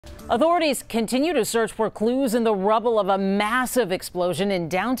Authorities continue to search for clues in the rubble of a massive explosion in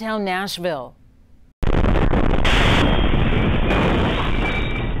downtown Nashville.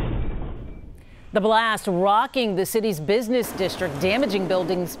 The blast rocking the city's business district, damaging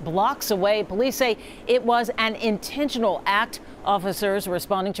buildings blocks away. Police say it was an intentional act. Officers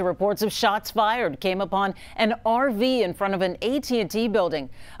responding to reports of shots fired came upon an RV in front of an AT&T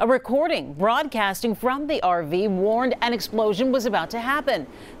building. A recording broadcasting from the RV warned an explosion was about to happen.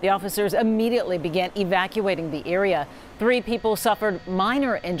 The officers immediately began evacuating the area. 3 people suffered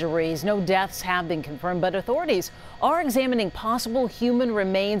minor injuries. No deaths have been confirmed, but authorities are examining possible human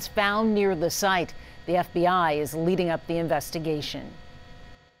remains found near the site. The FBI is leading up the investigation.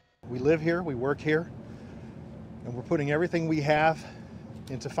 We live here, we work here, and we're putting everything we have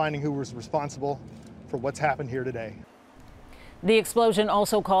into finding who was responsible for what's happened here today. The explosion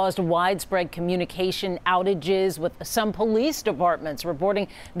also caused widespread communication outages, with some police departments reporting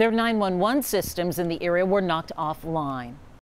their 911 systems in the area were knocked offline.